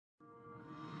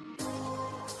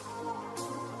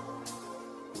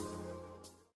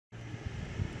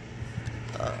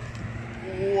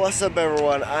What's up,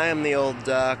 everyone? I am the Old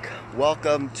Duck.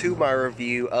 Welcome to my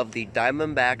review of the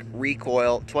Diamondback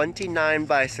Recoil 29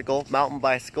 bicycle, mountain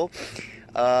bicycle.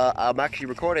 I'm actually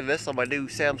recording this on my new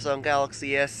Samsung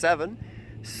Galaxy S7.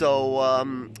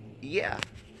 So, yeah.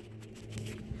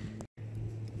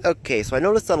 Okay, so I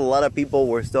noticed that a lot of people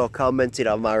were still commenting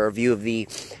on my review of the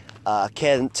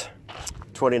Kent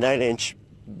 29-inch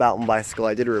mountain bicycle.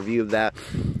 I did a review of that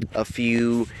a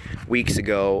few weeks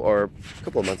ago, or a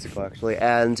couple of months ago actually,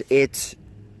 and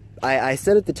I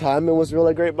said at the time it was a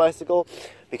really great bicycle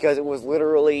because it was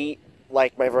literally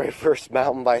like my very first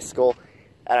mountain bicycle.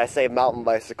 And I say mountain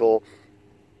bicycle,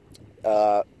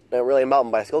 not really a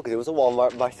mountain bicycle because it was a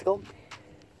Walmart bicycle.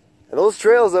 And those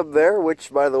trails up there,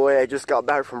 which by the way I just got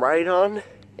back from riding on,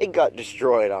 it got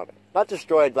destroyed on it. Not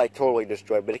destroyed like totally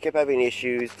destroyed, but it kept having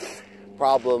issues,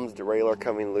 problems, derailleur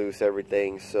coming loose,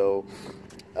 everything. So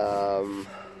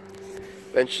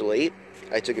eventually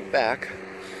I took it back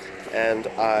and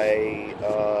I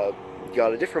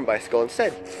got a different bicycle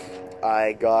instead.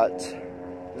 I got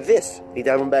this, the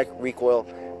Diamondback Recoil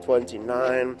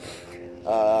 29.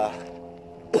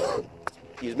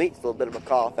 Excuse me, it's a little bit of a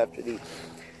cough after the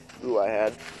flu I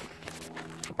had.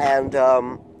 And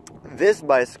this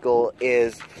bicycle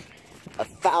is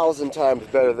 1,000 times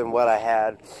better than what I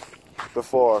had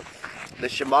before. The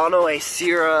Shimano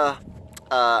Acera,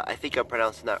 I think I'm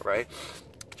pronouncing that right,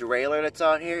 derailleur that's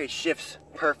on here, it shifts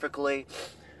perfectly.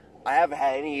 I haven't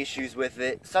had any issues with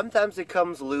it. Sometimes it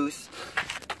comes loose,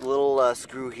 a little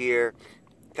screw here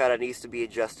kind of needs to be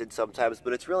adjusted sometimes,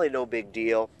 but it's really no big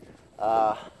deal.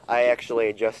 I actually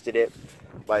adjusted it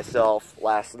myself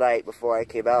last night before I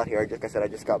came out here. Like I said, I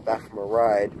just got back from a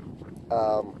ride.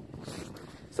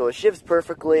 So it shifts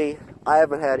perfectly. I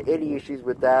haven't had any issues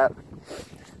with that.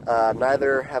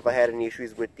 Neither have I had any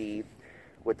issues with the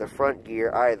front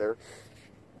gear either.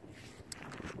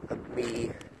 Let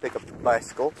me pick up the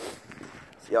bicycle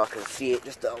so y'all can see it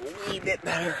just a wee bit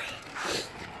better.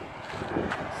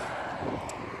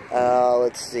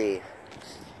 Let's see.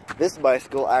 This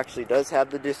bicycle actually does have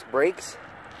the disc brakes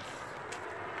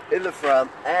in the front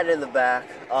and in the back.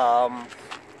 I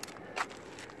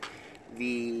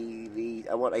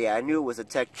knew it was a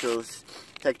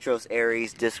Tektros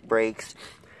Aries disc brakes.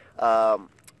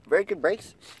 Very good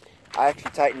brakes. I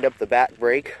actually tightened up the back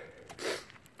brake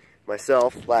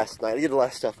myself last night. I did a lot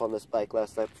of stuff on this bike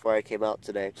last night before I came out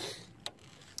today.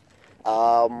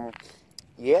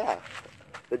 Yeah,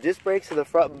 the disc brakes in the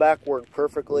front and back work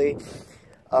perfectly.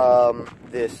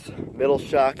 This middle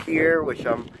shock here, which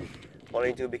I'm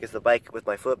wanting to because the bike with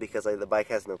my foot, because the bike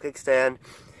has no kickstand.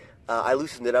 I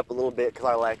loosened it up a little bit because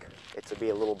I like it to be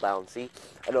a little bouncy.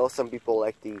 I know some people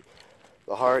like the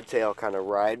hardtail kind of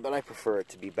ride, but I prefer it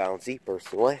to be bouncy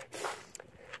personally.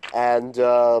 And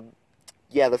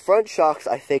yeah, the front shocks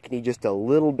I think need just a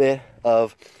little bit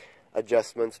of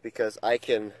adjustments because I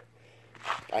can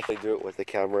do it with the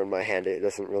camera in my hand. It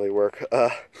doesn't really work.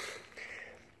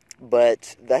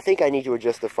 But I think I need to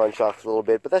adjust the front shocks a little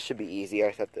bit, but that should be easy. I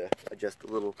just have to adjust the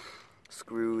little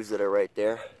screws that are right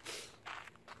there.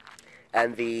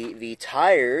 And the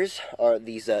tires are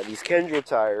these Kendra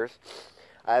tires.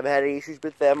 I haven't had any issues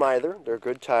with them either. They're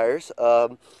good tires.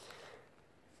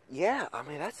 Yeah, I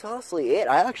mean, that's honestly it.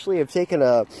 I actually have taken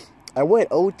I went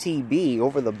OTB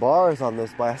over the bars on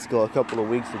this bicycle a couple of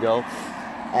weeks ago,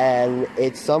 and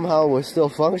it somehow was still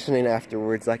functioning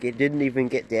afterwards. Like, it didn't even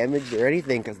get damaged or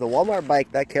anything, because the Walmart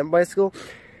bike, that Ken bicycle,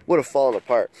 would have fallen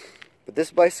apart. But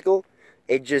this bicycle,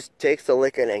 it just takes a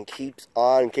licking and keeps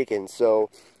on kicking. So,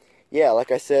 yeah,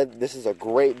 like I said, this is a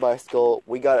great bicycle.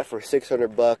 We got it for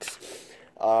 600 bucks,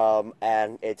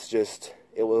 and it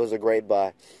was a great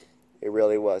buy. It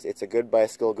really was. It's a good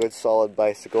bicycle, good solid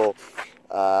bicycle.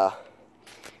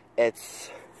 If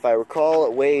I recall,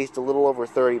 it weighs a little over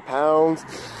 30 pounds.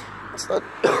 It's not,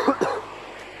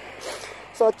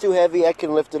 it's not too heavy. I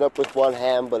can lift it up with one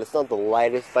hand, but it's not the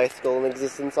lightest bicycle in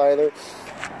existence either.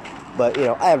 But, you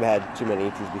know, I haven't had too many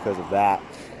issues because of that.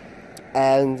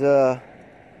 And the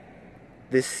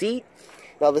seat,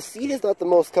 now the seat is not the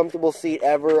most comfortable seat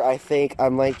ever. I think I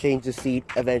might change the seat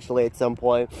eventually at some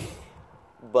point.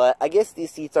 But I guess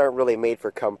these seats aren't really made for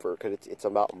comfort because it's a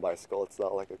mountain bicycle. It's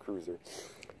not like a cruiser.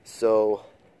 So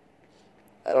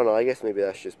I don't know. I guess maybe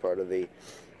that's just part of the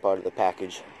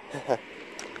package.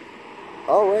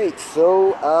 All right.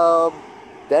 So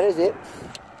that is it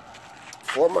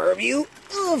for my review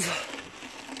of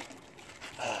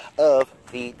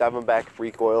the Diamondback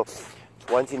Recoil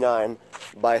 29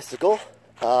 bicycle.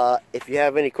 If you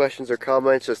have any questions or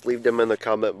comments, just leave them in the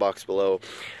comment box below.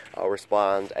 I'll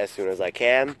respond as soon as I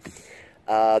can.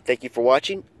 Thank you for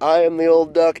watching. I am the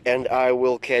Old Duck, and I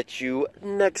will catch you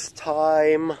next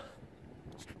time.